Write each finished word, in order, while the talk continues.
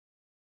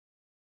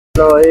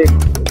तो एक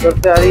उधर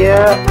से आ रही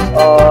है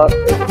और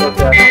एक उधर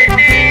से आ रही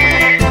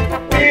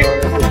है,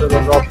 दूसरे को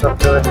ड्रॉप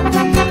करते हुए।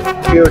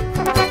 क्यूट।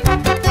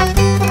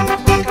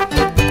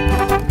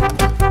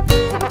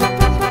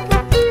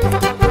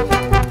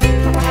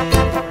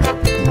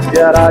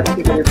 यार आज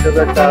की क्लिप से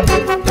चार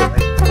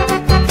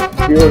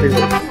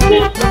beautiful.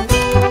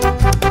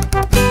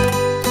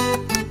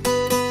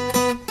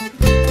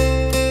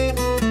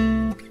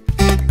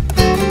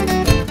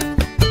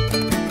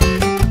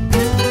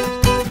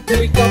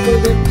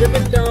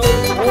 Driven down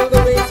all the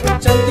way from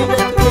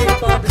Chandigarh to take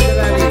part in the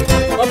rally.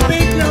 A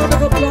big round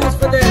of applause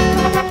for them.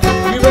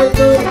 We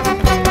welcome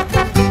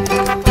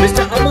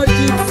Mr.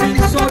 Amarjeet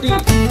Singh Sodhi.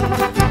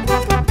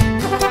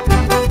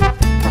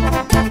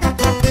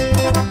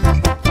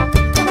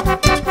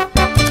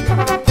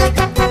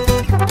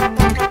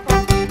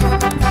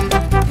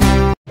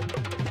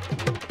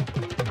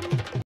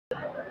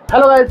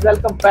 Hello guys,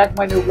 welcome back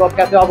my new blog.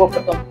 कैसे हो आप?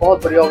 करता हूँ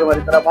बहुत बढ़िया होगा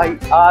मेरी तरह। भाई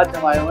आज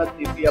हम आए हुए हैं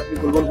सीपी अपनी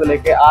बुलबुल को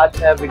लेके। आज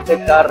है विंटेज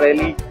कार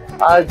रैली।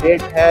 आज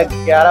डेट है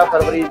 11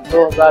 फरवरी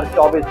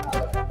 2024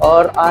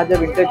 और आज है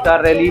विंटेज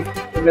कार रैली।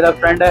 तो मेरा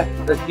फ्रेंड है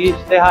रजीश,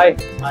 से हाय।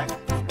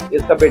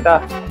 इसका बेटा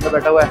अंदर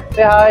बैठा हुआ है,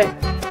 से हाय।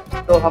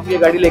 तो हम ये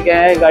गाड़ी लेके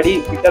आए हैं। गाड़ी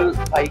विकल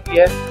भाई की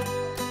है।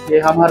 ये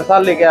हम हर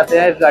साल लेके आते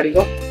हैं इस गाड़ी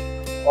को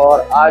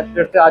और आज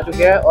फिर से आ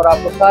चुके हैं और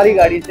आपको सारी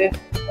गाड़ी से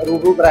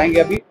रूबरू कराएंगे।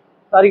 अभी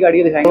सारी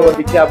गाड़ियाँ दिखाएंगे और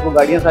पीछे आपको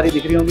गाड़ियाँ सारी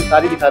दिख रही होंगी,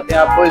 सारी दिखाते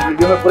हैं आपको। इस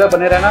वीडियो में पूरा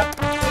बने रहना।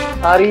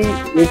 सारी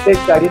एक से एक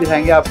गाड़ी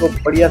दिखाएंगे आपको,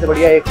 बढ़िया से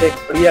बढ़िया, एक से एक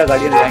बढ़िया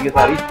गाड़ियाँ दिखाएंगे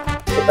सारी।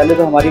 तो पहले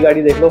तो हमारी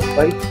गाड़ी देख लो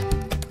भाई।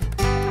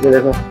 ये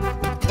देखो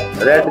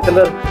रेड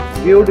कलर,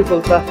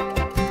 ब्यूटीफुल सा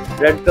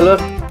रेड कलर।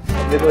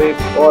 देखो एक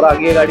और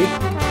आगे है गाड़ी,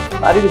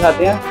 सारी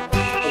दिखाते हैं।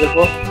 तो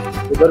देखो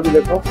उधर भी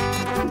देखो।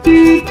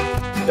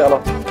 चलो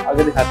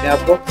आगे दिखाते हैं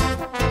आपको।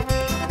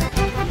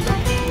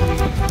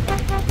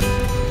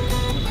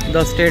 द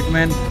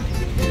स्टेटमैन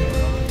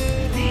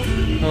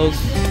हाउस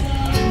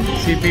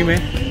सीपी में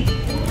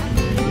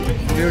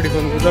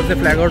ब्यूटीफुल। उधर से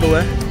फ्लैग आउट हुआ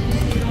है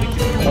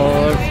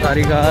और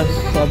सारी कार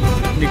सब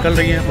निकल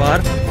रही हैं बाहर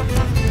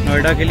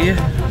नोएडा के लिए। ये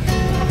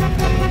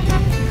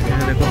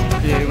देखो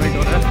ये इवेंट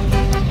हो रहा है,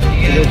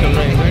 ये चल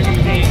रहा है इवेंट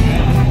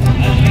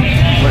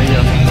बढ़िया।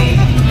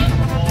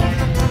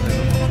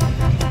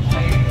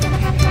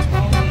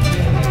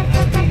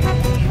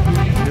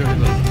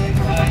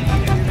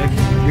 एक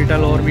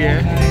डिटेल और भी है,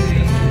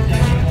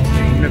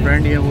 अपने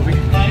फ्रेंड ही है,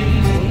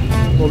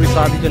 वो भी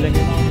साथ ही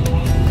चलेंगे।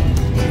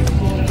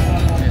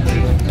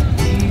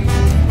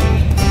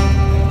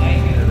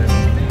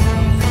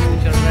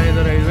 चल रहा है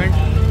इधर इवेंट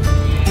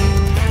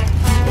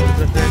और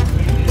इधर से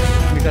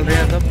निकल रहे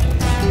हैं सब।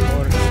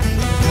 और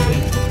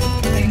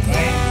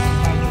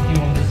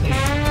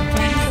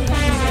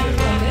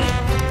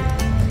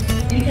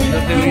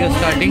इधर से भी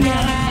स्टार्टिंग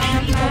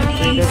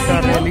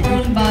रैली की।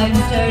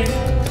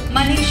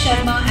 Manish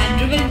Sharma and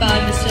driven by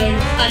Mr.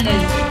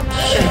 Anil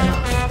Sharma.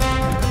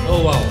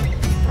 Oh wow.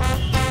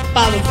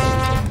 Powerful.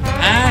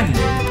 And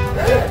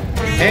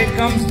here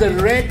comes the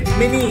red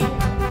Mini.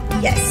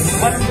 Yes.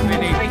 What is the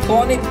Mini?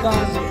 Iconic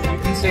cars, you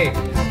can say.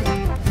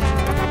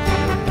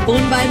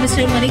 Owned by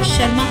Mr. Manish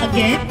Sharma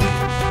again.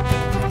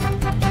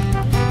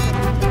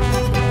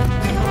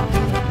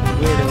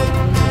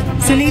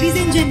 So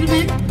ladies and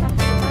gentlemen,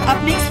 up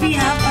next we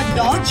have a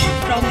Dodge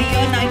from the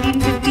year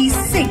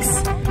 1956.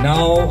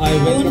 Now I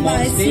welcome on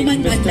stage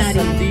Mr.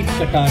 Sandeep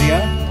Kataria,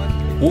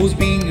 who's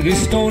been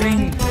restoring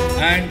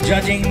and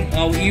judging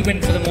our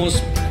event for the most,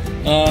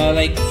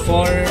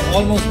 for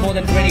almost more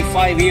than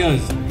 25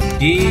 years.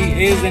 He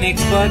is an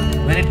expert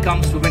when it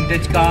comes to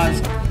vintage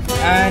cars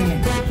and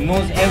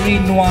knows every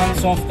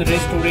nuance of the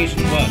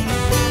restoration work.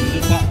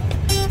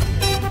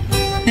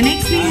 The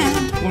next we have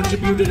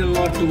contributed a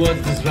lot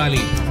towards this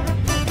rally.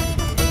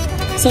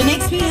 So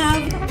next we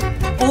have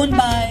owned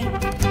by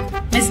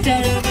Mr.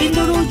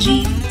 Indoroji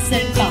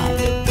Sarkar.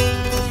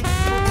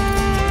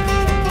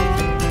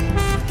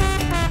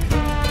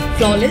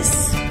 Flawless.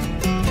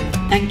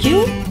 Thank you.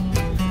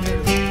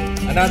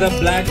 Another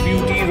black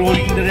beauty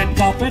rolling the red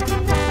carpet,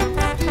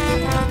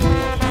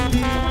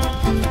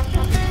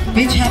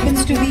 which happens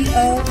to be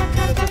a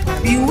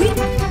Buick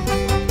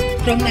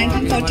from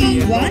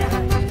 1941,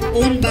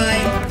 owned by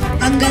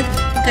Angad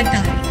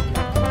Katari.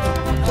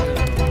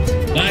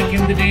 Back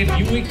in the day,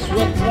 Buicks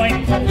were quite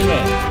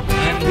popular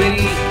and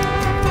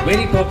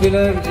very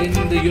popular in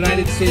the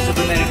United States of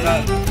America,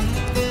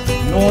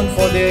 known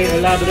for their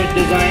elaborate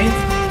designs,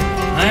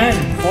 and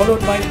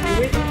followed by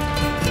Buick.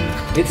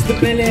 It's the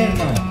Bel Air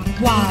now.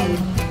 Wow.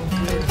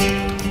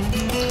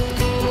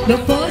 The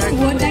first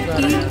word that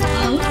came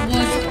out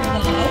was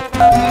wow.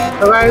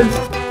 So guys,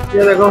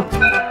 ये देखो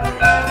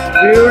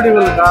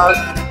beautiful cars।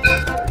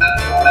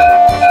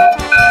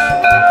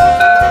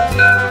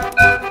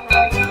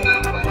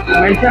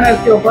 Mention है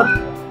इसके ऊपर,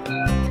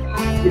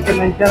 पीछे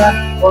mention है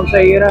कौन सा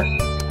year है,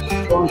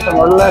 कौन सा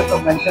मॉडल है, सब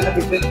मेंशन है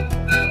पीछे।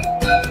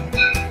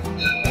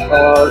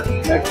 और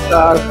नेक्स्ट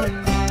कार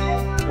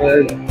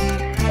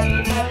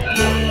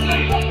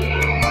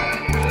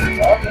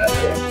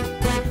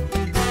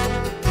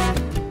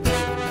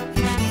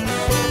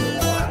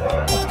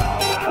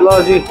लो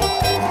जी,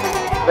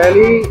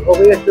 रैली हो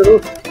गई है शुरू।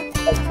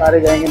 अब सारे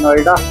जाएंगे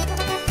नोएडा,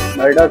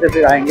 नोएडा से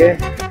फिर आएंगे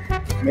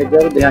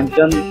मेजर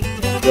ध्यानचंद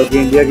जो कि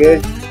इंडिया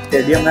गेट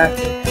स्टेडियम है,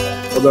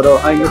 उधर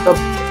आएंगे सब।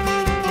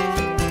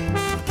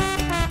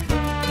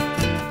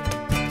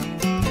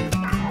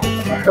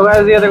 तो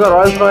गाइस ये देखो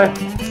रॉयल्स रॉय,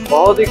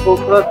 बहुत ही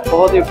खूबसूरत,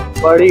 बहुत ही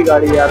बड़ी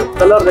गाड़ी यार।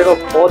 कलर देखो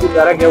बहुत ही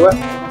प्यारा किया हुआ है।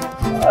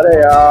 अरे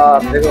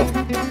यार देखो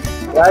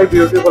क्या ही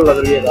ब्यूटीफुल लग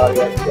रही है गाड़ी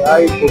यार, क्या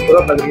ही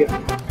खूबसूरत लग रही है।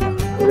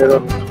 ये देखो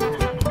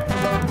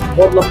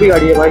बहुत लंबी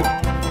गाड़ी है भाई। ये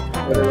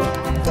देखो,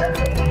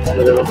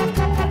 ये देखो।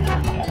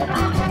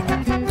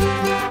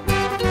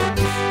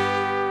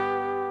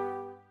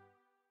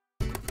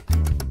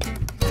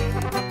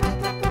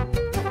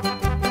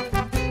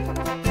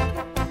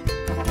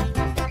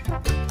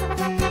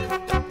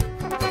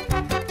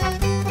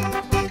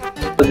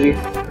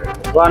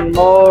 One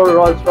more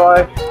Rolls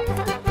Royce,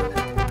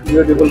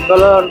 beautiful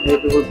color,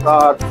 beautiful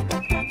car।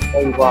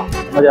 अरे वाह,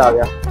 मजा आ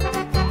गया।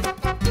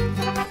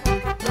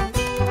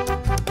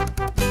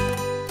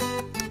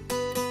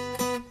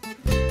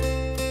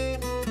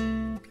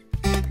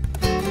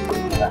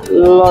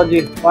 लो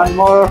जी, one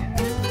more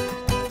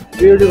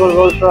beautiful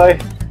Rolls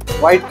Royce,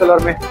 white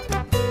colour में,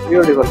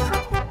 beautiful।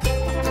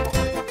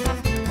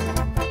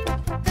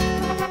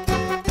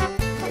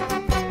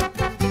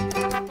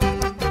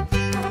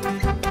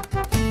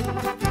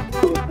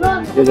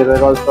 ये देखो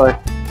रोल्स रॉयस,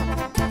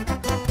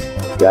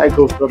 क्या ही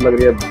खूबसूरत लग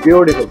रही है,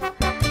 ब्यूटीफुल।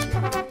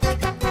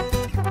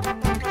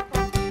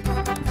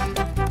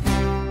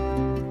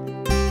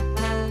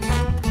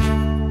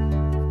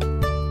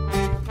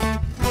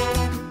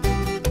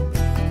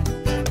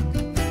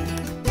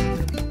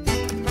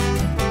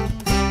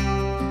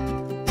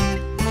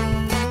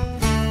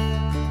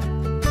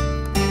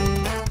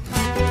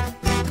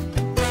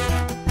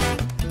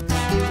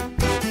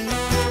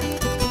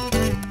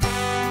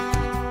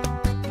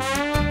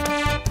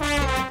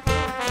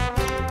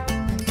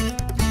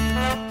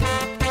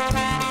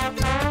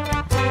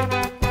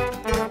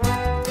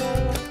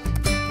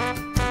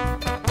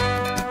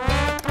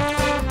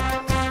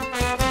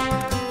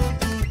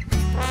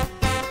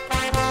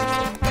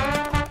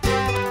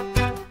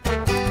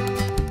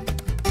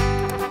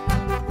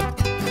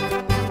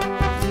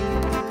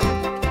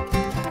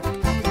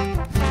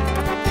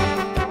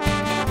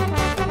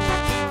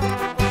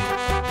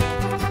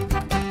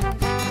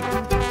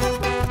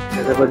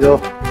 देखो जो,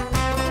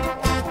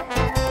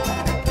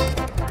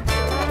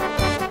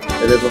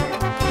 ये देखो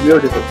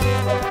ब्यूटीफुल।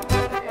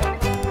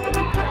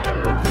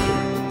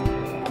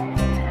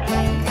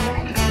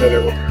 ये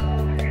देखो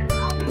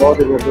बहुत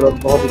ही खूबसूरत,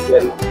 बहुत ही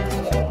प्यारी,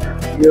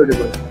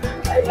 ब्यूटीफुल।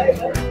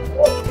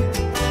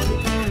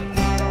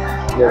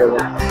 ये देखो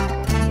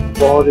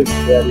बहुत ही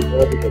प्यारी,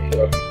 बहुत ही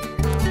खूबसूरत,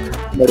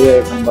 बढ़िया,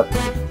 एक नंबर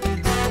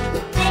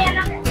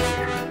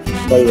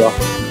भाई वाह,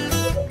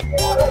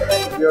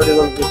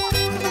 ब्यूटीफुल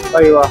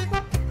भाई वाह।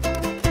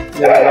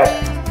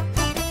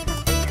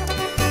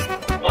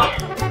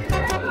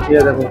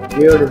 ये देखो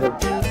ब्यूटीफुल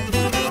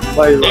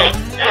भाई वाह,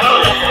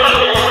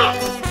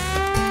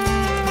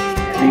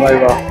 भाई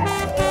वाह,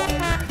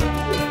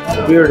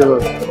 ब्यूटीफुल।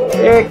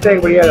 एक से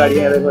एक बढ़िया गाड़ी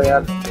है, देखो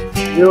यार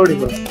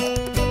ब्यूटीफुल,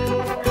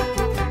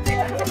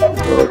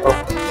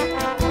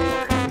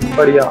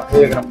 बढ़िया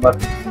एक नंबर।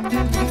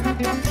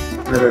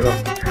 ये देखो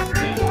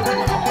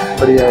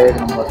बढ़िया एक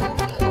नंबर,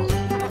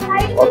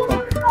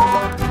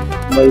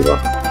 भाई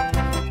वाह।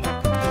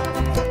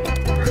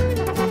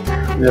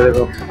 ये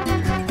देखो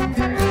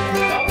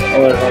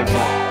और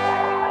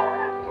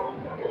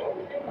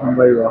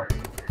भाई वाह,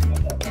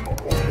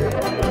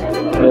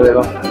 ये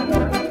देखो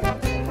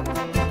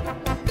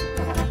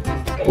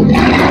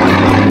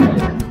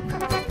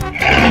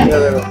ये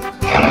देखो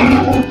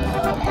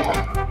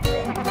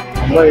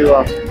भाई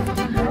वाह,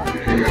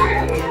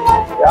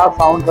 क्या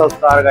साउंड था उस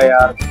कार का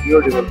यार,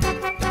 ब्यूटीफुल।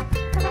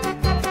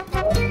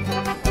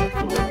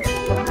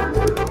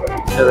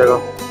 ये देखो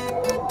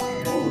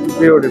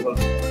ब्यूटीफुल।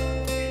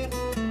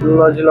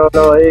 लो जी लो,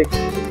 एक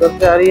इधर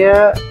से आ रही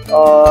है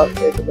और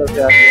एक इधर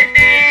से आ रही है,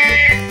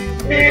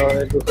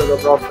 एक दूसरे को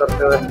क्रॉस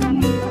करते हुए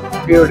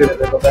ब्यूटीफुल।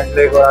 देखो बैंक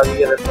ब्रेक और आ गई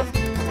है, देखो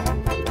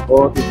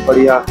बहुत ही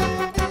बढ़िया।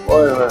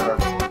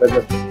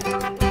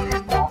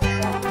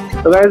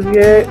 तो गाइस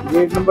ये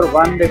गेट नंबर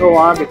 1 देखो,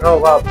 वहाँ दिख रहा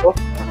होगा आपको,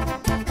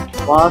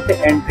 वहाँ से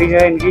एंट्री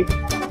है इनकी।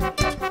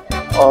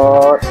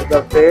 और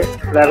इधर से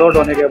फ्लैग आउट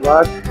होने के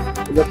बाद,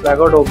 इधर फ्लैग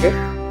आउट होके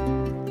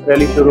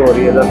रैली शुरू हो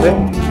रही है। इधर से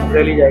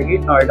रैली जाएगी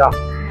नोएडा,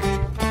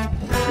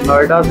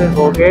 नोएडा से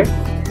होके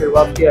फिर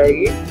वापसी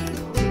आएगी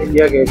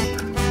इंडिया गेट।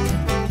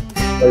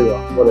 वही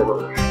वो देखो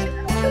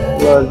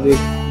जी,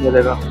 ये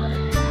देखो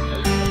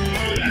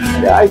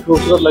क्या ही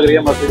खूबसूरत लग रही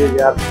है मर्सिडीज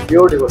यार,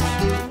 ब्यूटीफुल,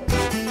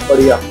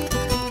 बढ़िया।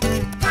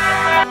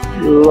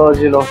 लो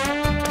जी लो,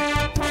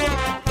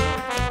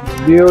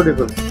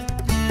 ब्यूटीफुल।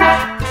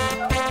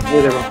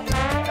 ये देखो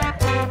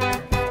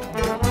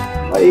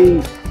भाई,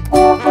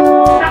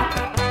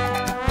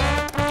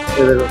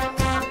 ये देखो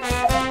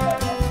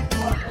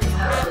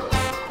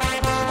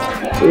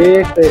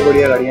एक से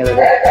बढ़िया गाड़ियाँ,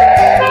 देखो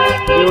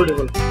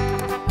ब्यूटीफुल।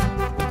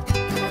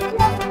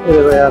 ये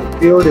देखो यार,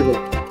 ब्यूटीफुल,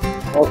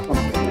 ऑसम।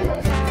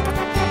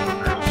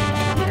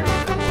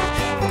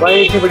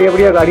 भाई इतनी बढ़िया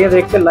बढ़िया गाड़ियाँ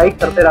देख के लाइक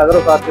करते रहा करो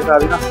साथ के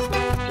साथ ही ना।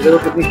 ये देखो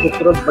कितनी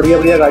खूबसूरत बढ़िया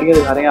बढ़िया गाड़ियाँ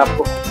दिखा रहे हैं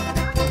आपको,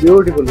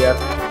 ब्यूटीफुल यार।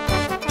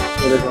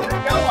 ये देखो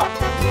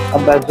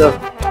अम्बेसडर,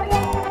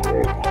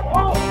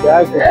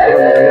 क्या खूबसूरत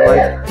है भाई,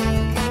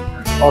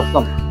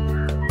 ऑसम।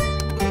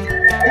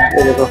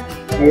 ये देखो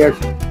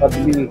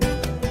पद्मिनी,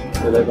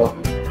 ये देखो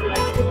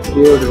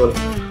ब्यूटीफुल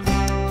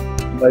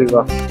भाई,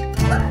 वाह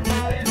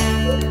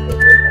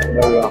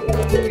भाई वाह,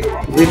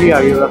 दिल्ली आ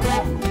गई बस।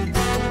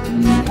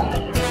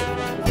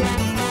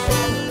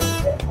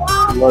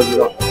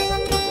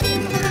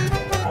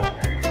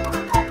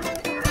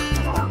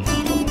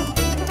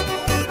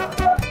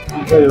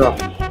 भाई वाह,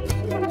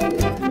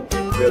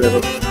 ये देखो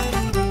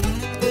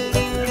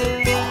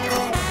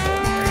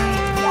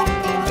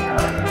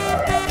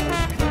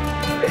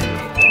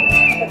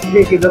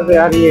ये किधर से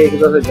आ रही है,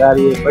 किधर से जा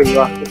रही है, भाई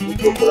वाह कितनी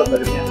खूबसूरत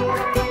लग रही है,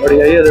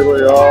 बढ़िया। ये देखो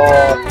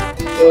यार,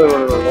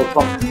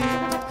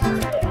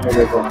 ये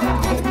देखो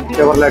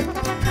शेवरलेट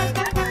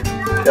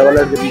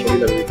कितनी बड़ी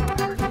लग रही है,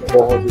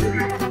 बहुत ही बड़ी।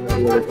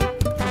 ये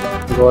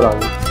देखो और आ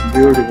गई,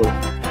 ब्यूटीफुल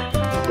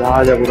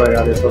जहाज है पूरा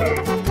यार, ये तो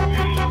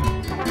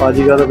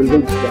बाजी का तो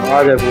बिल्कुल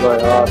जहाज है पूरा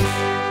यार।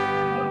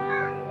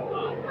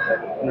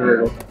 ये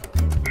देखो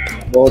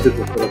बहुत ही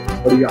खूबसूरत,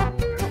 बढ़िया।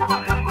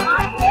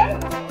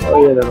 और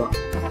ये देखो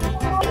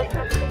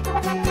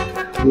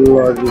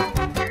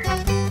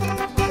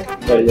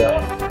बढ़िया,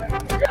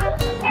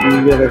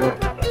 ये देखो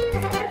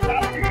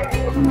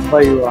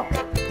भाई वाह,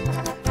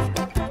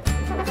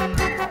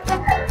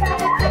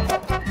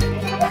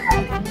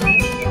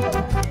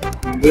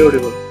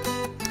 ब्यूटीफुल,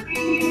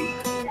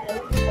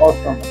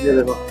 ऑसम। ये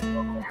देखो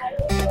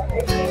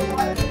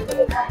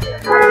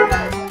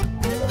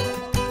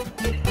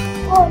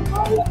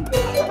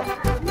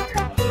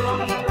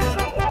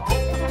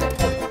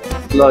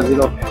लो जी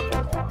लो,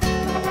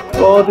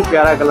 बहुत ही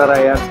प्यारा कलर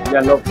है यार,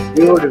 येलो,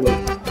 ब्यूटीफुल।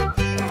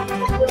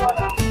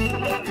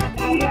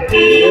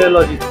 ये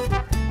लो जी,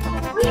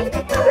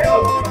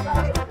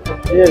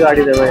 ये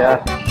गाड़ी देखो यार,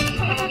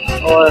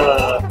 और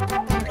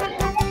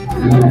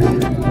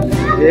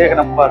एक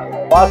नंबर,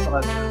 बात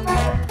समझ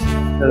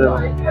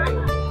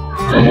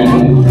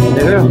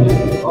देख रहे हो,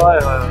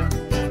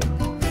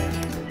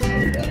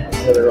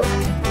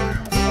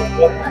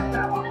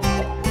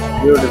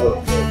 ब्यूटीफुल।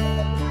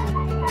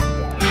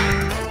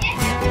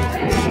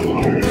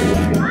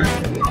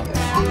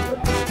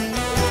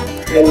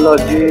 लो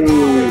जी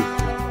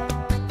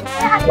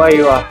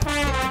भाई वाह,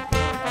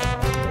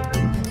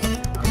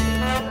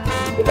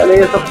 चले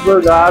ये सब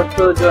घास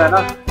जो है ना,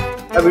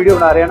 वीडियो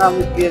बना रहे हैं ना हम,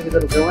 इसलिए इधर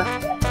रुके हुए हैं।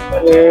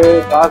 ये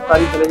घास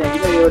सारी चले जाएंगी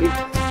ना, ये वाली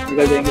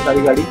निकल जाएंगी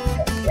सारी गाड़ी,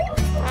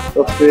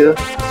 तो फिर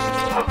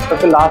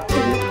सबसे लास्ट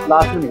में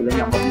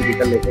निकलेंगे हम अपनी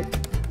व्हीकल लेके,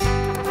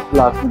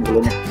 लास्ट में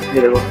निकलेंगे।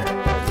 ये देखो,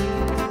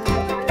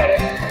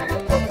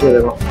 ये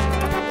देखो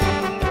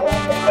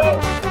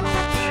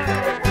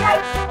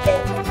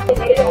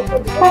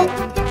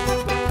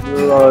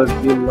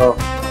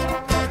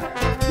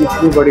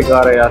कितनी बड़ी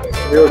कार है यार,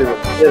 ब्यूटीफुल।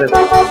 ये देखो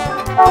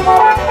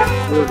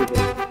ब्यूटीफुल,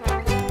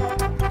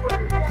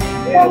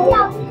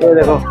 ये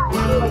देखो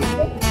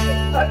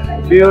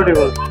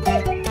ब्यूटीफुल।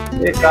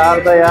 ये कार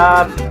तो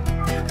यार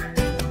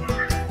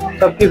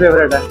सबकी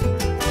फेवरेट है,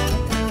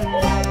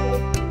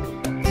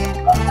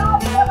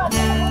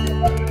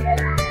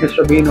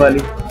 मिस्टर बीन वाली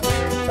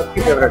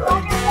सबकी फेवरेट है।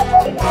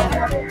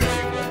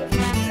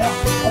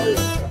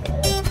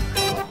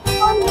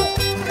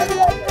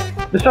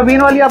 मिस्टर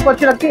बीन वाली आपको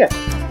अच्छी लगती है?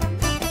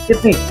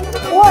 कितनी?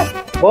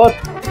 बहुत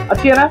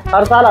अच्छी है ना,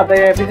 हर साल आता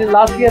है, पिछले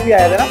लास्ट ईयर भी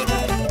आया था ना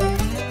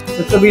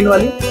मिस्टर बीन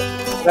वाली,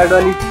 रेड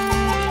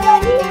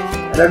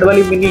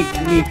वाली मिनी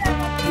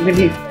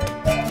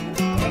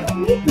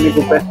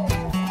कूपे।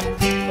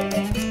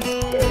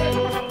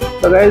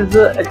 तो गाइस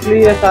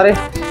एक्चुअली ये सारे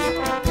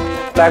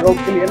फ्लैग आउट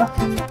के लिए ना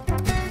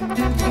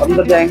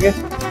अंदर जाएंगे,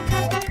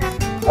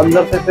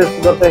 अंदर से फिर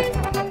उधर से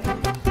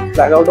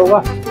फ्लैग आउट होगा,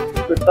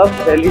 फिर तब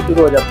रैली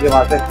शुरू हो जाती है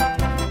वहां से।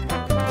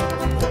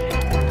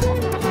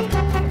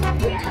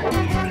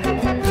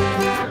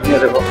 ये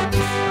देखो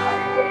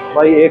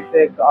भाई, एक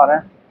से एक आ रहे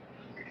हैं।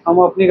 हम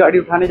अपनी गाड़ी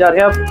उठाने जा रहे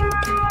हैं अब,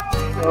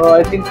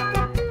 आई थिंक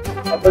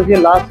अब बस ये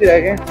लास्ट ही रह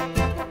गए,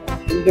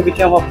 इनके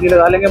पीछे हम अपनी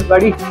लगा लेंगे अब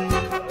गाड़ी।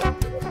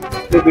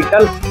 ये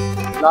बीटल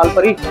लाल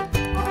परी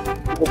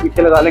वो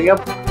पीछे लगा लेंगे अब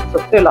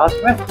सबसे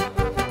लास्ट में,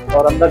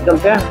 और अंदर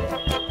चलते हैं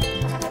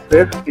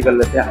फिर निकल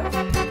लेते हैं।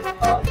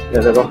 ये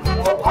देखो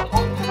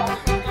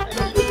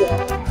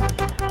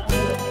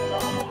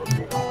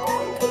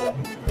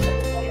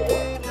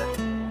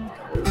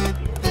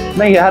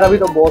नहीं यार, अभी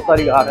तो बहुत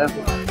सारी कार है,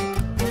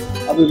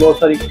 अभी बहुत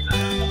सारी।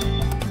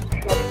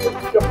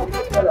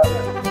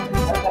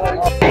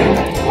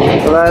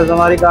 तो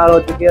हमारी कार हो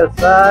चुकी है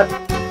सर,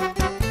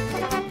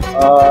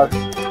 और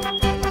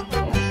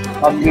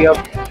हम भी अब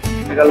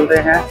निकलते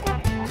हैं।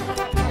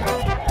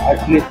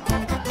 एटलीस्ट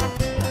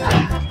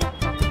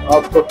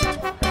अब तो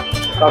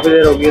काफ़ी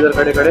देर होगी इधर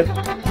खड़े खड़े,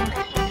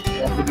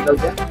 हम भी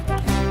निकलते हैं।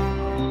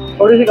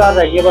 थोड़ी सी कार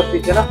रह गई है बस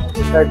पीछे ना,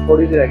 शायद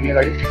थोड़ी सी रह गई है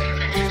गाड़ी,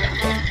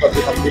 सब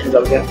कंप्लीट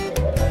निकल गया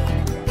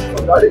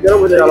गाड़ी।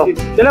 चलो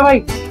चलो भाई,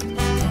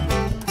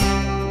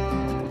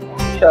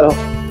 चलो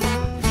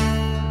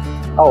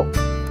आओ।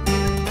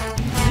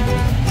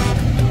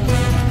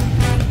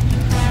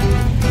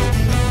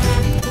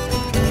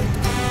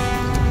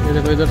 ये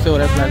देखो इधर से हो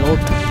रहा है फ्लैग आउट,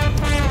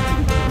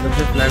 इधर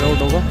से फ्लैग आउट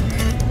होगा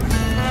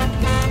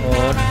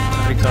और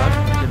हमारी कार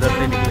इधर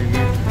से निकलेगी।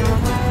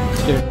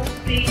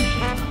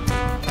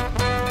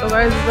 तो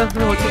गाइस इधर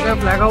से हो चुका है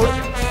फ्लैग आउट।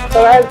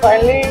 तो गाइस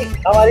फाइनली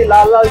हमारी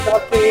लाल लाल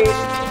चमकती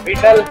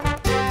बीटल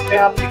पे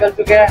हम निकल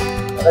चुके हैं,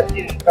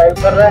 अच्छी ड्राइव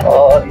कर रहे हैं।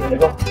 और ये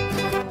देखो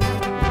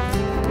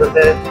इधर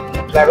से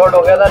फ्लैग आउट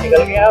हो गया था,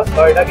 निकल गए अब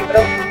नोएडा की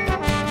तरफ।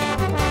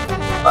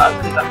 बाहर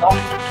से निकलता हूँ,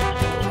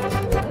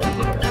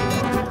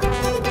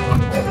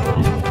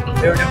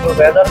 beautiful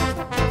weather,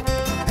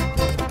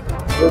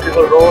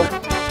 beautiful road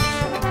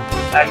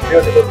and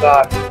beautiful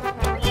car.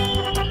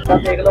 सब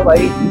देख लो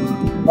भाई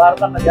बाहर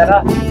का नज़ारा।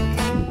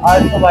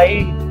 आज तो भाई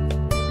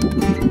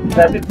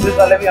ट्रैफिक पुलिस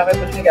वाले भी हमें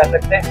कुछ नहीं कह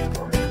सकते।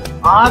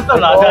 आज तो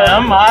राजा है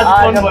हम, आज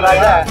कौन हम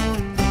राजा है,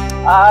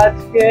 आज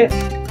के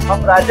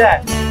हम राजा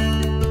हैं।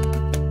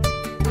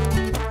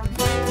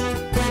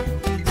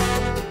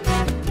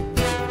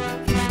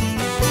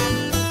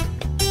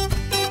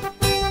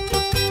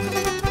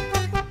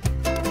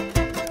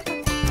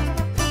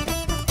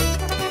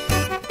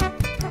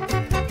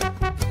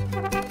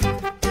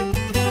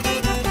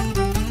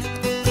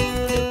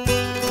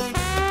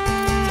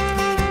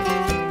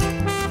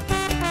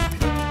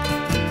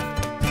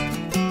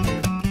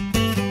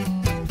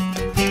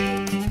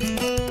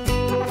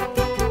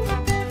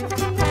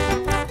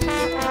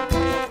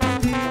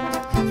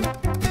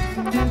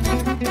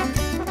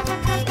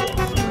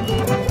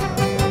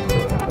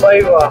 भाई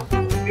वाह,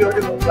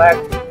 ब्यूटीफुल फ्लैग,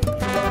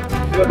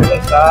 ब्यूटीफुल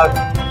कार।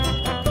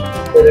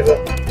 ये देखो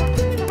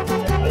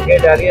आगे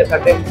जा रही है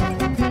सटे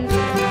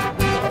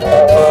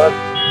और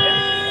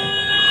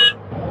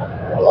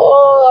ओ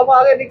हम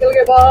आगे निकल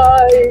गए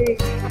भाई,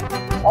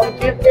 हम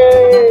जीत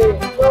गए।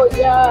 तो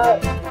यार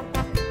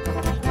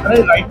अरे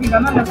राइट भी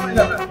जाना, लेफ्ट में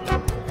जाना है।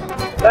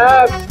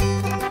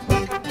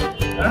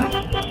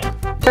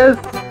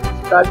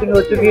 स्टार्टिंग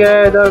हो चुकी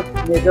है इधर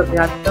मेजर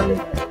ध्यानचंद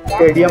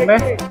स्टेडियम में।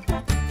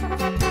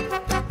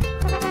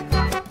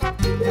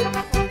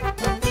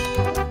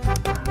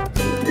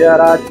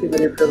 यार आज की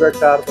मेरी फेवरेट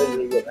कार तो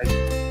यही है भाई,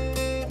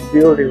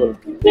 ब्यूटीफुल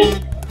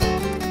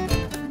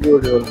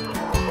ब्यूटीफुल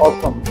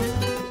ऑसम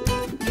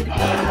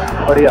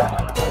बढ़िया।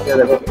 ये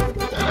देखो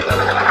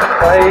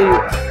भाई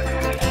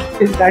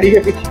इस गाड़ी के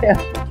पीछे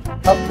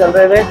हम चल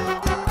रहे थे,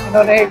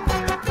 इन्होंने एक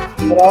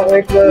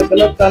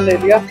गलत टर्न ले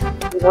लिया,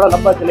 तो थोड़ा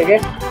लंबा चले गए,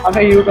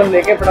 हमें यू टर्न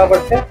लेके फटाफट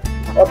से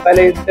और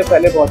पहले इससे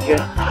पहले पहुंच गए।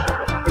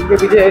 इनके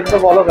पीछे इसको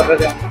फॉलो कर रहे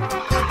थे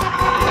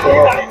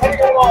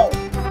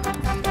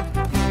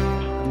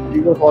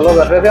को फॉलो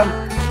कर रहे थे हम।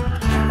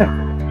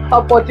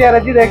 अब पहुंचे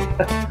रजी देख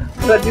के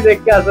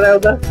हंस रहे हैं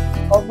उधर।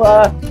 अब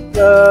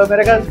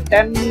मेरे ख्याल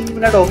 10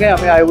 मिनट हो गए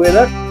हमें आए हुए,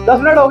 इधर 10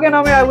 मिनट हो गए ना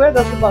हमें आए हुए,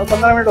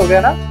 10-15 मिनट हो गए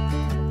ना।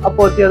 अब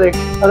पहुंचे देख,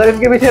 अगर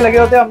इनके पीछे लगे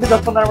होते हम भी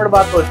 10-15 मिनट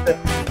बाद पहुंचते।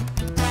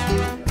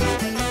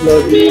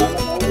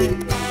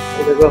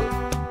 ये देखो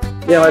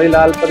ये हमारी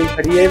लाल परी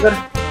खड़ी है इधर,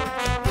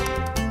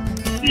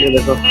 ये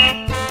देखो,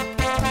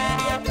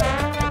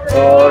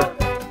 और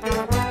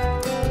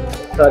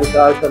सारी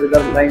कार सब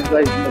इधर लाइन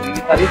वाइज लगी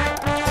सारी,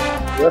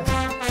 बस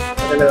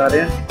लगा रहे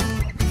हैं।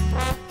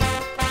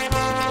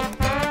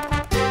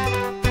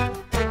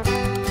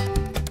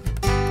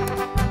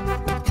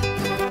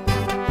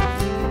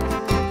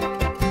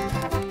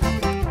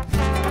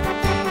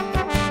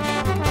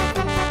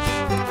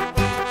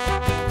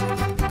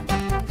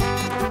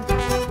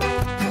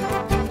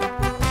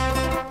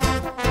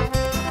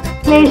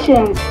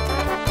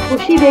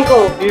 खुशी देखो,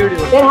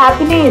 their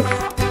happiness,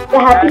 the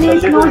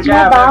happiness knows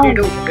no bounds.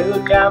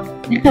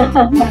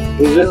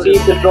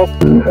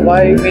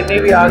 भाई मिनी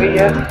भी आ गई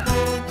है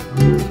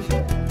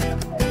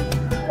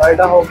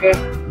नोएडा होके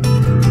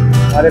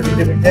हमारे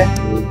पीछे पीछे।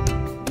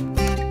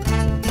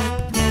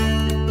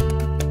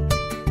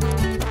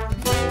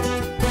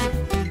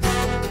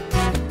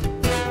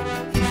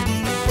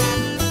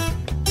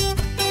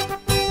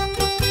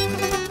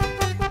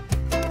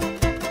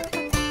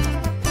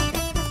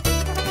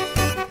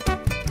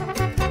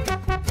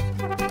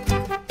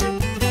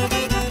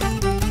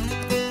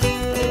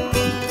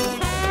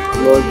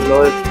 लो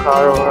एक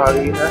कार और आ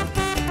गई है,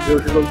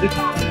 beautiful C,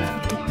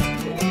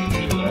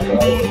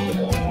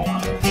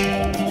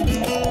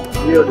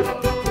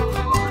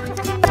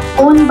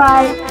 owned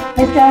by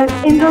Mr.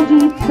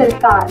 Indrajit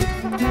Sarkar.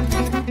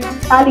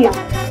 Talia.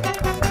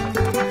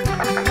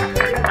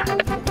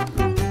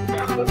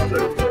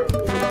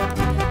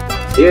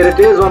 Here it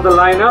is on the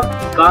lineup.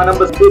 Car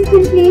number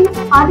 16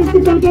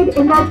 participated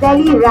in the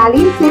Delhi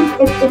rally since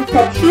its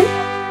inception,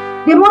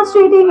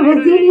 demonstrating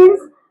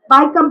resilience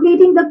by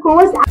completing the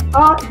course a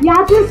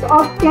hiatus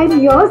of 10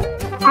 years.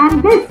 And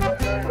this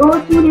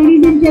goes to,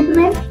 ladies and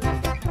gentlemen,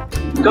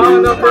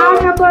 car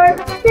number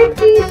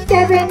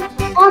 57,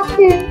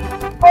 Austin.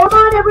 Hold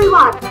on,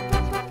 everyone.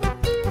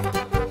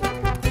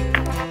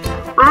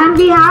 And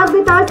we have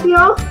with us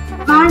here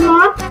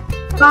Marmot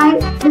by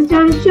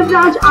Mr.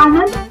 Shivraj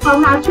Anand.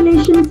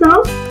 Congratulations, sir,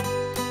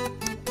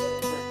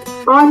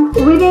 on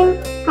winning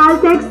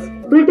Caltech's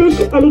British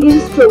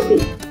Elegance Trophy.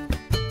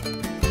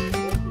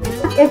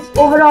 Its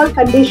overall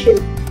condition.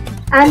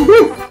 And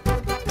this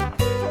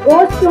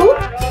goes to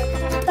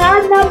car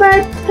number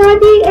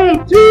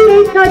 38,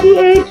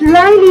 3838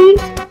 Relly.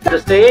 The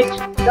stage.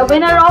 The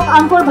winner of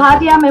Ankur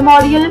Bhatia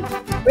Memorial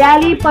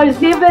Rally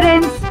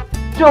Perseverance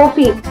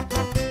Trophy.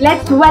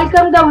 Let's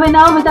welcome the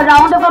winner with a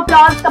round of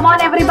applause. Come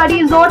on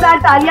everybody, zordar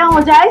taaliyan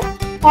ho jaye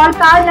for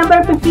car number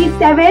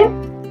 57,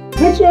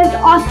 which is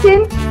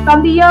Austin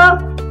from the year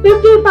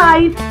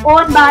 55,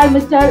 owned by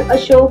Mr.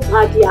 Ashok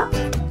Bhatia.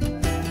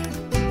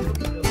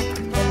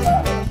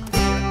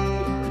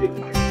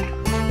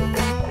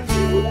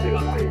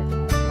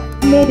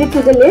 Made it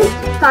to the list.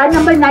 Car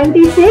number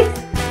 96,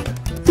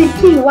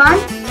 61,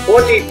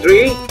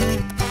 43,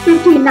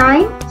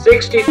 59,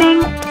 60.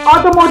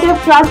 Automotive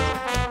Trust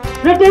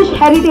British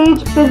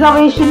Heritage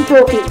Preservation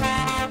Trophy.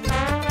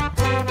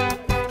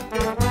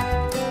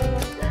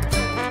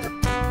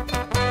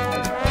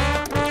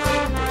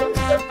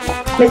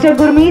 Mr.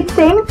 Gurpreet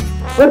Singh.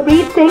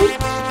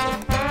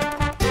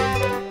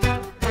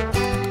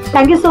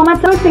 Thank you so much,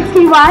 sir.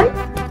 61.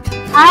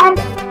 And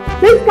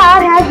this car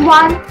has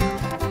won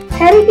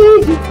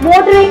Heritage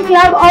Motoring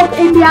Club of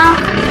India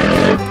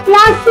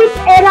Classic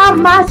Era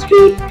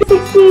Mastery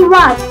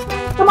 61.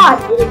 Come on.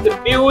 This is the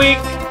Buick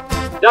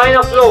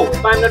Dynaflow,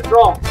 if I'm not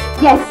wrong.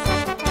 Yes.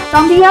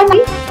 From the year.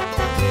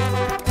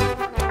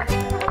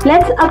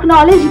 Let's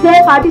acknowledge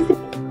their participation.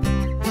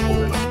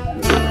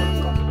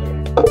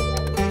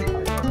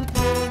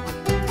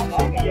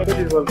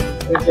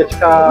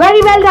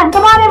 Very well done.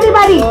 Come on,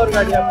 everybody.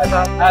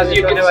 As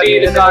you can see,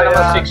 the car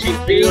number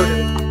 63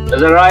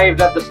 has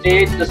arrived at the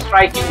stage. The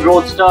striking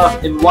roadster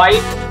in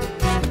white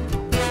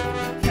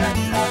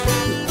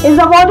Is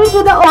awarded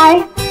to the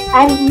eye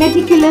and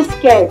meticulous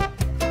care.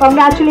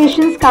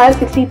 Congratulations, car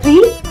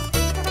 63.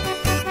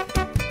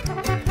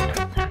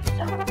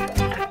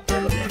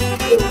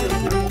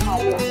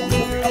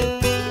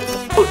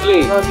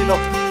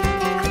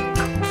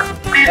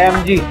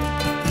 MG.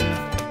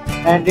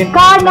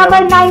 Car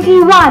number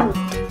 91.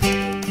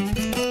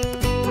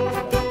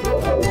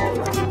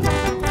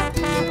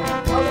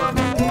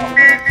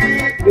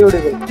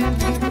 Beautiful.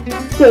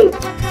 Okay.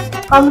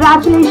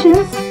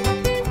 Congratulations.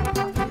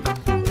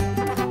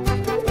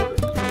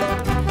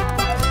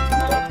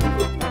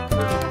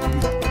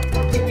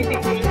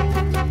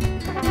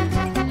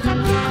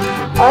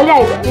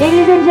 Alright,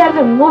 ladies and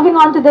gentlemen, moving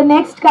on to the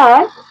next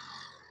car.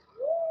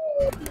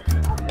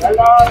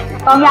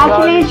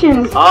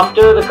 Congratulations.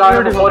 After the car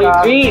number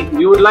 43,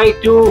 we would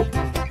like to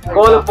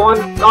call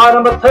upon car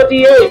number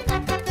 38.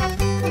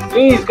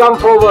 Please come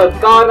forward.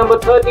 Car number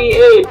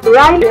 38.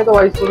 Right. ये तो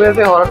भाई सुबह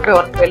से horn पे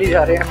पहले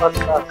जा रहे हैं बस।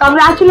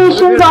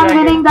 Congratulations on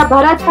winning the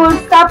Bharatpur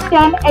Sub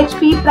 10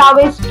 HP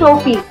Prowess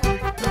Trophy.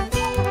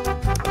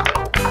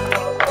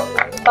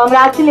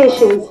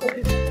 Congratulations.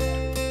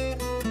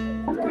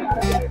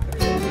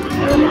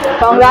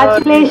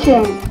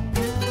 Congratulations.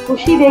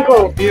 Khushi dekho.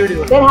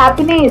 Their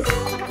happiness.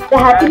 The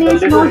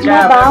happiness knows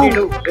no bounds.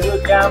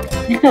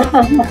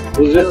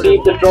 Who's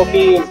received the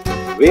trophy is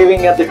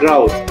waving at the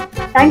crowd.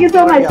 Thank you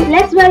so much.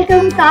 Let's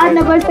welcome car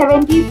number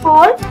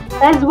 74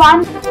 as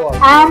one,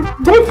 and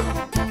this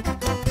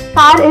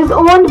car is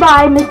owned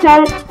by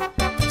Mr.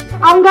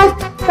 Angad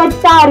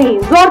Kattari.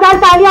 Zordar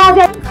taaliyan aa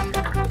jaye.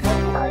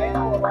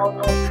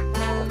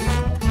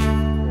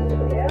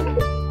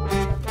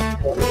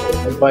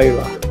 भाई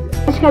वाह।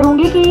 कोशिश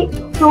करूंगी कि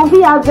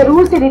trophy आप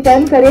जरूर से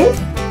return करें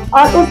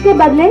और उसके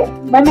बदले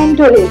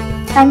मोमेंटो ले।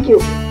 Thank you.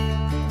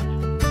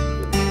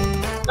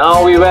 Now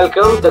we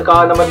welcome the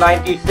car number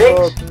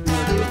 96,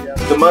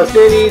 the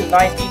Mercedes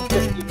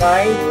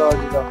 1959,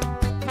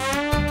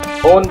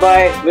 owned by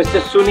Mr.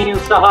 Sunil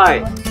Sahai.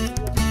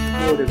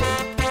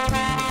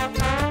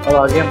 अब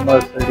आगे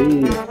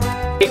Mercedes.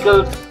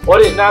 Vehicle's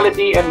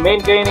originality and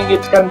maintaining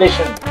its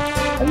condition.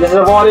 And this is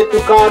awarded to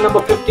car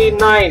number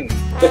 59,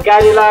 the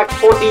Cadillac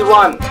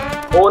 41,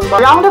 owned by...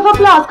 Round of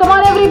applause. Come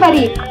on,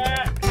 everybody.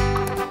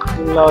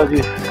 Low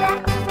ji.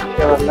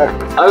 I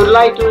would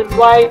like to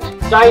invite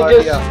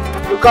Titus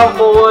to come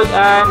forward,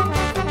 and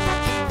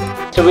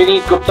so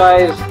Vinit Gupta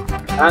is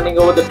handing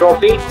over the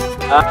trophy.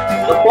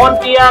 The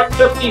Pontiac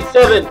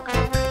 57,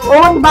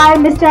 Owned by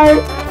Mr.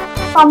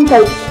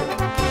 Pankaj.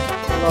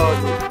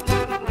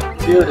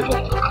 Beautiful.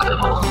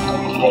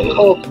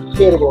 Oh,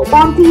 beautiful.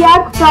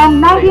 Pontiac from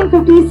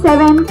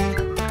 1957,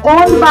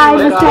 owned by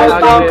Mr.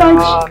 Pankaj.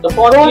 the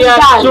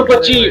Pontiac Super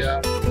Chief.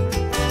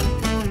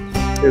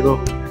 देखो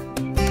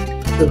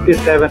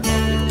 57.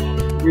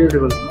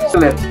 Beautiful.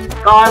 Excellent.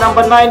 Car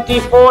number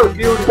 94,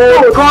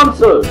 Ford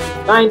Consul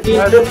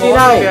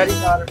 1959.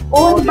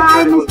 Owned by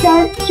Mr.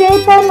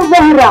 Chetan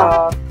Vehra.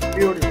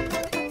 Beautiful.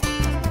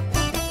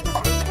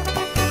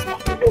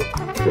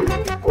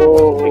 Oh,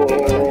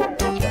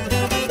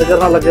 नजर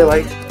ना लगे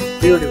भाई।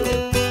 Beautiful.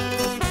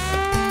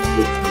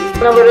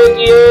 Number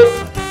 88,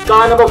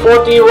 car number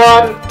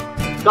 41,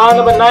 car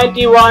number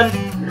 91,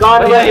 car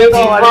number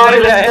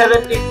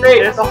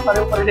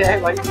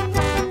 8576.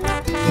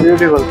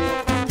 Beautiful.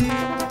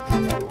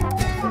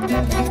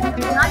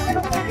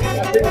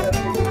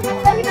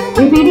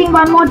 Repeating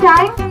one more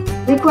time,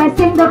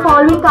 requesting the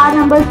following car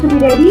numbers to be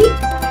ready.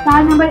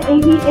 Car number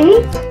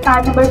 88, car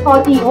number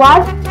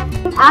 41,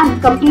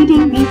 and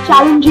completing the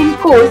challenging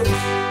course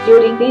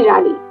during the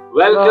rally.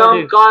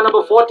 Welcome, car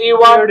number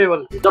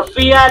 41, the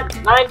Fiat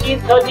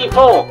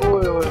 1934.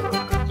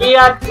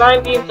 Fiat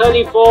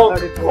 1934,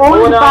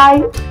 Owned by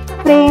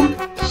Prem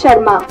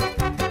Sharma.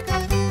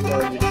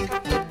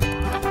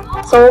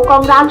 So,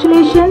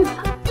 congratulations.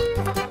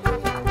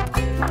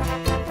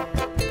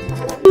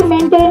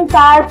 Maintain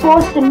car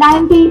post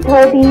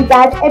 9030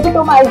 that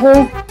epitomizes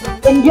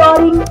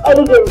enduring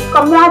elegance.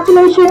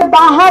 Congratulations,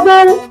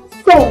 Bahadur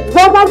Singh.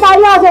 Come on,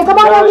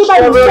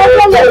 everybody.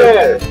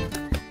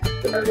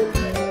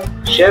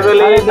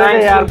 Chevrolet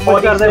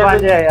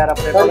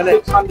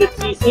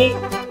 1947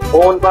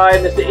 owned by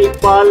Mr.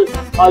 Iqbal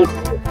Al.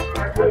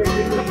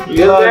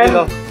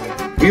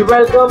 We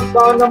welcome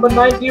car number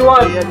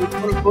 91.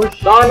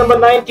 Car number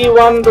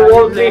 91, the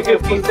Wall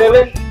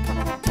 357.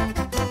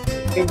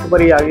 Pink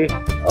बड़ी आ गई।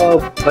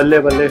 बल्ले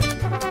बल्ले,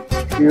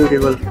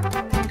 beautiful.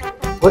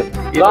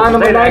 Car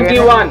number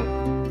 91।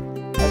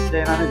 अच्छा,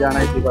 इन्होंने जाना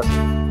इसी बात।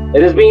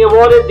 It is being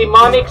awarded the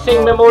Manik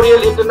Singh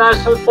Memorial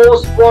International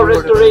Post-War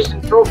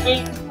Restoration Trophy.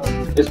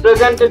 Is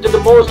presented to the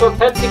most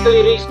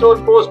authentically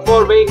restored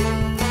post-war vehicle.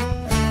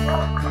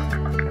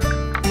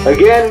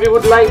 Again, we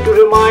would like to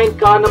remind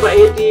car number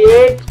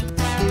 88.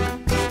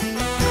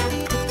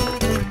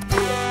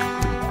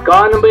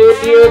 Car number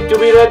 88 to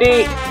be ready.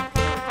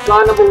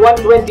 Car number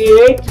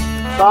 128.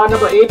 Car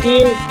number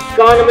 18.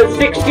 Car number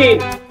 16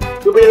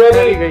 to be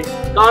ready.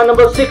 Car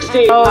number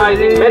 16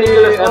 utilizing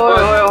meticulous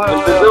effort in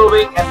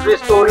preserving and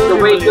restoring the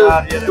vehicle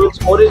to its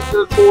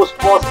original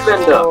post-war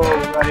splendor.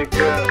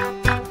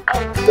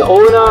 The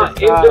owner,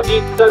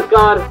 Indrajit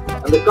Sarkar,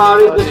 and the car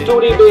is the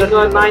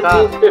Studebaker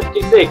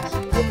 1956.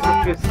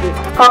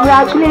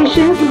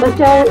 Congratulations,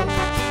 Mr.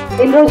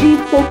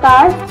 Indrajit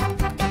Sarkar,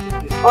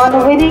 on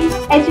winning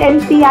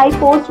HMCI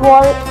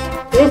Post-War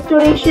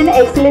Restoration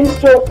Excellence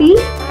Trophy.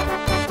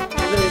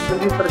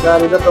 Indrajit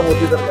सरकार, इधर तो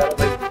मोदी सरकार है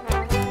भाई।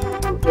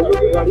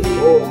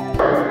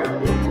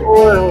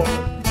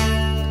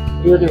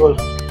 Beautiful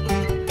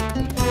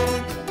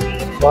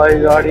भाई,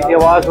 गाड़ी की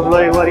आवाज सुन लो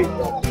एक बारी।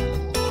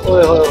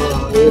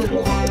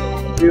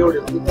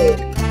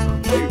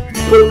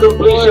 Full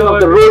completion of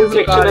the road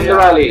section in the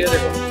rally.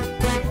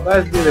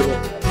 बस ये देखो,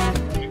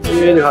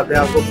 ये दिखाते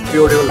हैं आपको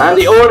beautiful. And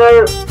the owner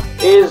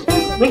is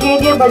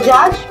Brigadier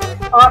Bajaj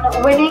on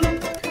winning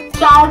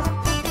Charles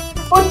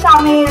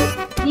Uttamir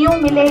New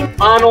Millennium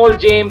Arnold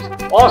James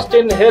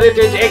Austin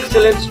Heritage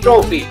Excellence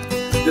Trophy.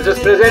 This is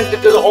presented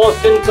to the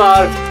Austin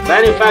car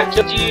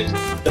manufacturer achieves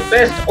the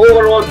best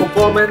overall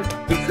performance,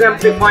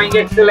 exemplifying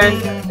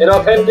excellence in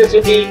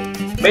authenticity,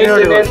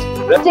 maintenance.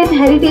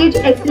 Heritage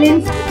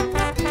Excellence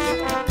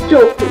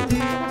Trophy.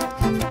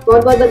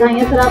 बहुत बहुत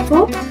बधाइयाँ sir आपको।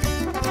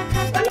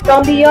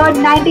 From the year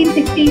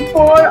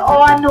 1964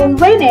 on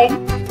winning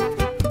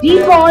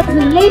DPO's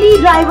Lady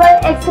Driver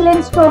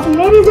Excellence Trophy.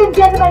 Ladies and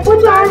gentlemen, put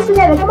your hands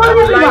together. Come on, I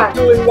would everyone. like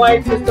to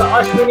invite Mr.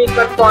 Ashwini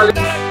Katpal.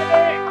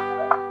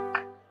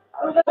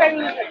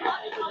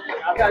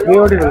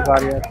 Beautiful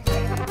car यार,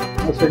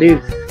 Mercedes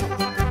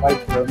white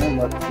colour में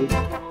Mercedes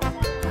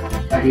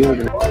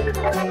beautiful.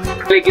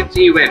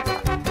 Vacancy event.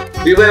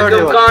 We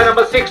welcome car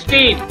number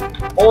 16,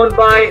 owned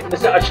by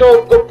Mr. Ashok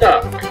Gupta.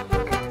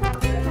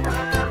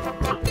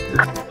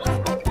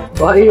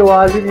 भाई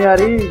आवाज ही नहीं आ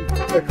रही,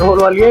 petrol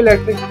वाली है,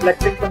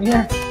 electric तो नहीं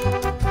है।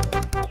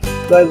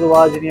 गाइस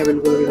आवाज ही नहीं है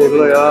बिल्कुल भी, देख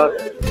लो यार,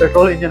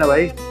 पेट्रोल इंजन है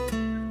भाई,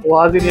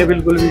 आवाज ही नहीं है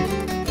बिल्कुल भी,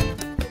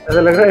 ऐसा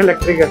लग रहा है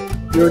इलेक्ट्रिक है।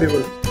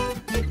 ब्यूटीफुल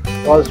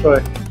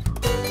Rolls-Royce,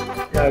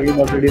 आगे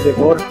मर्सिडीज एक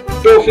और।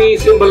 Trophy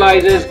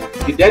symbolizes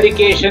the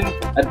dedication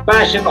and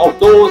passion of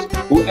those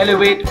who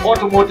elevate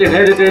automotive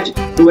heritage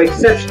to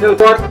exceptional.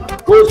 What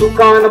goes to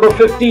car number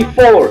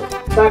 54,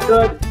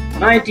 Packard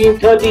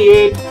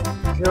 1938.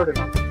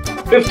 Beautiful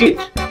 50.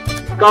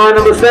 Car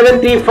number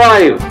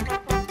 75.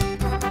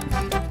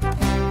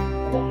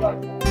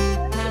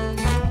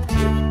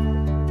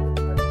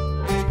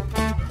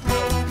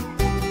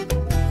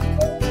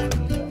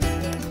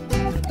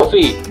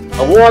 Trophy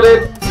awarded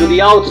to the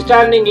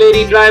outstanding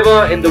lady driver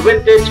in the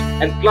vintage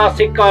and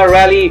classic car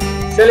rally,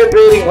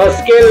 celebrating her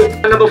skill.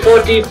 Number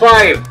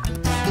 45.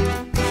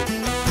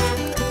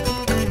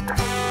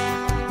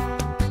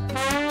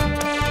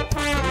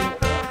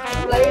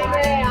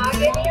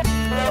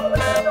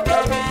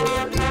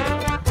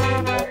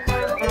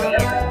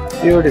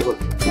 Beautiful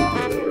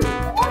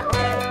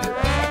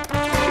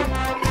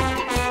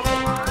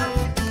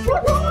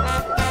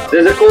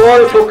There's a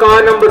call for car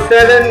number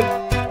 7.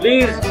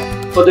 Please,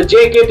 for the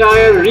JK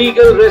Tire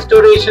Regal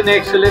Restoration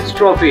Excellence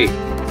Trophy.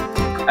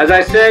 As I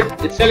said,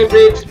 it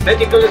celebrates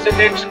meticulous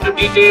attention to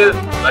detail,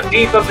 a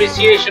deep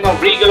appreciation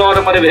of Regal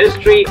automotive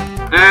history,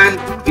 and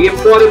the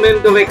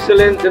embodiment of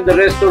excellence in the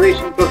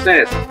restoration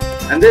process.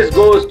 And this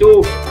goes to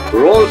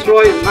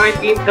Rolls-Royce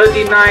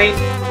 1939,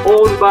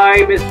 owned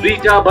by Miss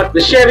Rita, but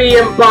the Chevy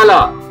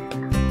Impala,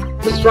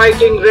 the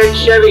striking red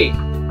Chevy.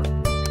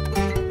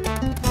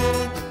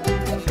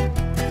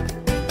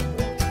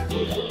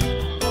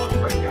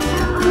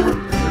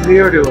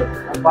 Beautiful.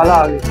 Impala.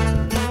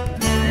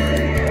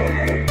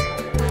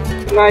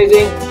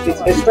 Recognizing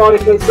its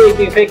historical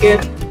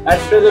significance and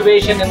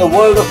preservation in the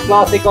world of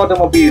classic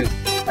automobiles.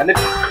 And it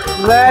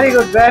Very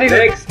good, very good.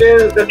 next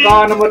is the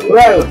car number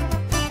 12.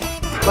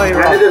 And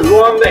it has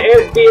won the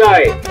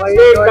SBI,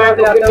 State Bank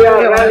of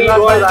India Rally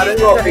Royalty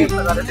Trophy.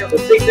 The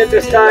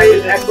signature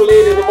style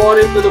accolade is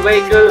awarded to the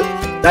vehicle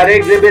that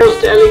exhibits the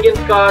most elegant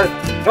car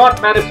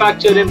not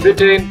manufactured in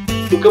Britain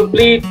to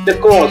complete the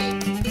course.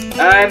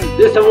 And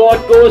this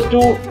award goes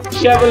to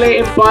Chevrolet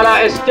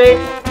Impala Estate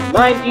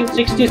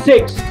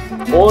 1966,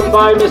 owned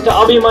by Mr.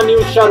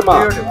 Abhimanyu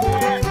Sharma.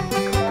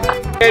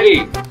 Ready?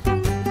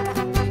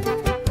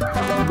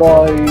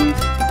 Boy,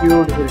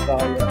 beautiful car.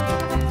 Yeah.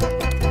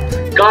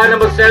 Car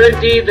number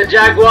 70, the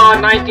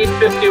Jaguar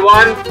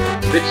 1951,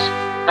 which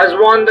has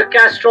won the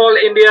Castrol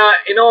India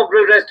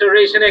Inaugural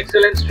Restoration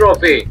Excellence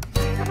Trophy.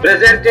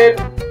 Presented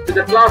to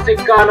the classic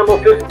car number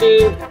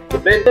 15, the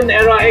Benton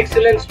Era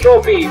Excellence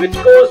Trophy, which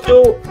goes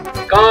to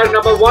car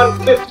number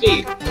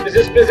 150. This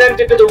is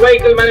presented to the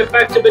vehicle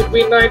manufactured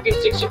between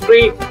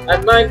 1963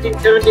 and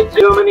 1973,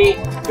 Germany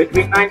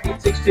between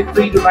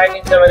 1963 to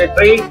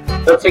 1973,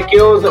 that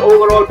secures the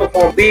overall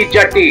performance. B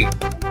Jatti.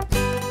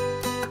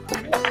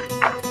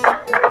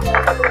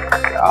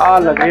 क्या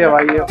लग रही है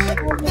भाई ये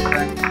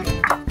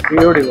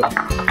beautiful.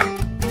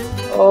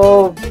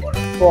 Oh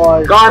boy.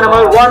 Car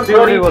number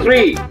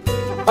 133,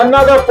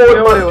 another Ford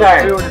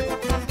Mustang.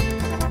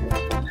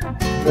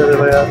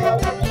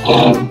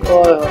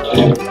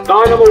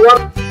 Car number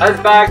 1 has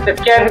bagged the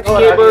Kent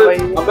Cable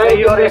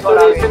American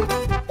Restoration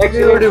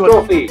Excellence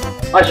Trophy.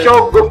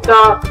 Ashok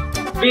Gupta,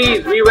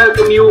 please, we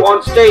welcome you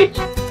on stage.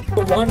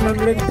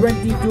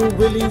 122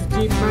 Willys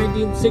Jeep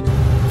 1960.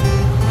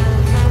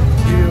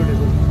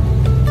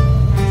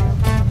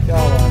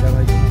 क्या बात है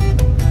भाई.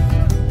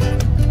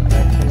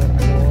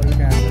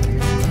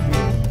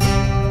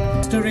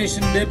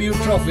 Restoration debut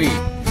trophy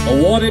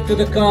awarded to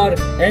the car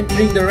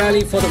entering the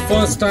rally for the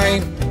first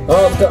time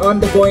after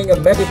undergoing a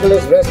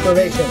meticulous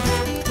restoration.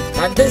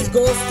 And this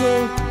goes to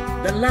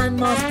the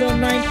Landmaster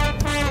 9.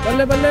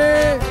 बल्ले बल्ले.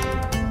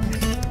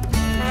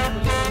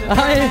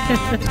 हाय.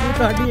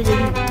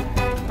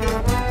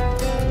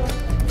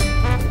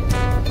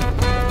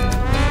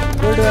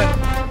 Good one.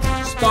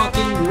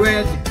 Sparkling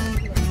red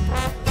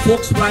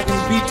Volkswagen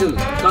Beetle,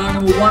 car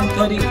number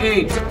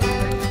 138,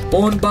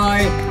 owned by,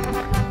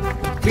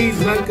 please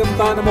welcome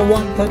car number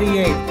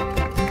 138.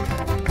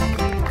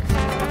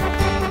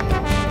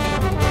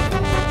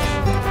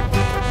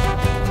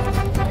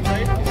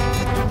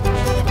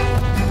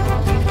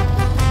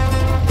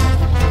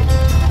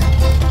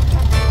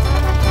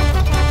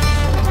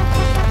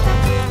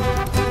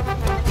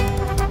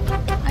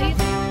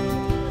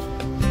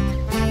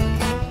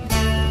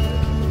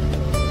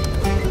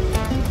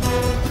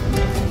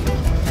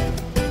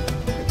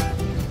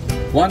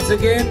 Once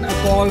again, a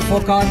call for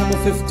car number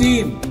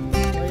 15.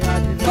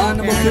 Car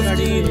number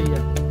 15.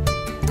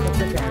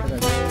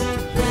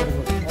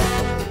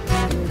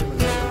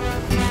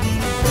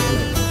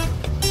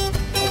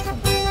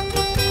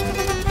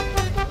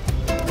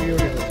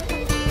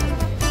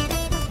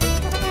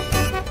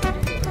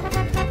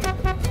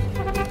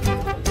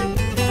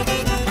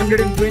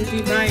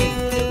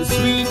 The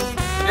sweet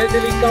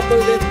elderly couple,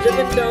 they've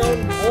driven down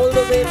all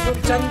the way from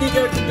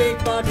Chandigarh to take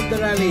part in the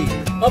rally.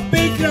 A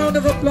big round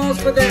of applause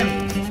for them.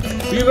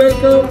 We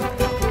welcome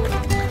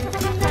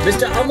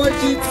Mr.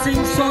 Amarjeet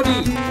Singh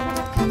Sodhi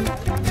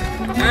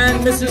and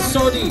Mrs.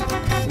 Sodhi.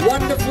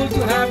 Wonderful to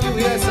have you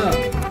here, sir.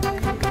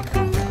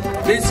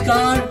 This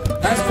car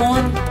has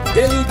won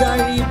Delhi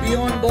Diary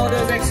Beyond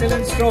Borders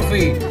Excellence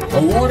Trophy,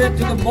 awarded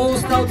to the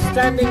most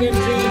outstanding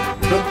entry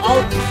from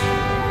out.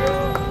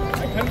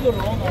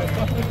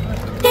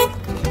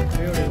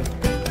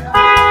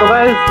 तो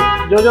भाई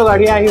जो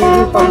गाड़ियाँ आई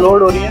हुई सब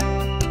load हो रही हैं.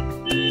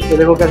 ये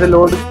देखो कैसे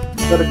लोड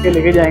करके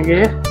लेके जाएंगे.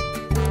 ये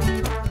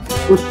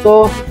कुछ तो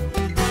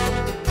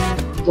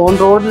ऑन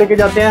रोड लेके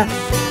जाते हैं,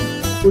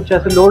 कुछ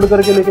ऐसे लोड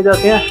करके लेके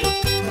जाते हैं.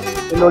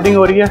 ये लोडिंग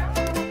हो रही है.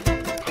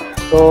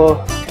 तो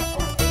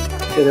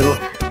ये देखो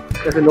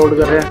कैसे लोड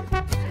कर रहे हैं.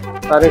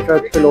 सारे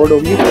ट्रक पे लोड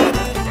होगी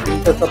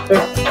इन सब पे.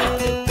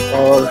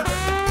 और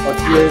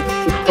ये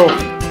कुछ तो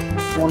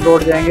ऑन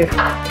रोड जाएंगे,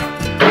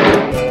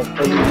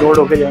 तो लोड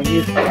होके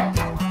जाएंगी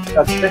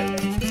ट्रक पे.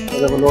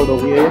 देखो लोड हो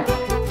गई है ये.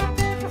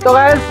 तो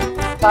गाइस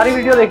सारी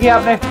वीडियो देखी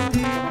आपने,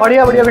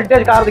 बढ़िया बढ़िया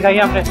विंटेज कार दिखाई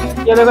है आपने.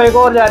 ये देखो एक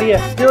और जा रही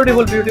है,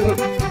 ब्यूटीफुल ब्यूटीफुल.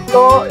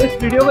 तो इस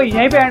वीडियो को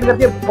यहीं पे एंड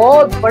करके,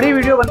 बहुत बड़ी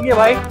वीडियो बन गई है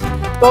भाई.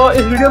 तो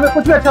इस वीडियो में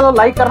कुछ भी अच्छा तो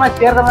लाइक करना,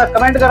 शेयर करना,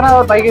 कमेंट करना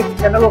और भाई के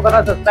चैनल को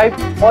करना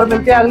सब्सक्राइब. और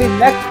मिलते हैं अगली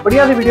नेक्स्ट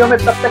बढ़िया सी वीडियो में.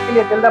 तब तक के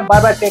लिए till then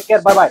bye bye, take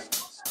care, bye bye.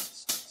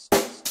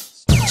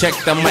 Check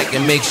the mic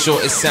and make sure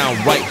it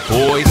sound right,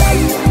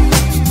 boys.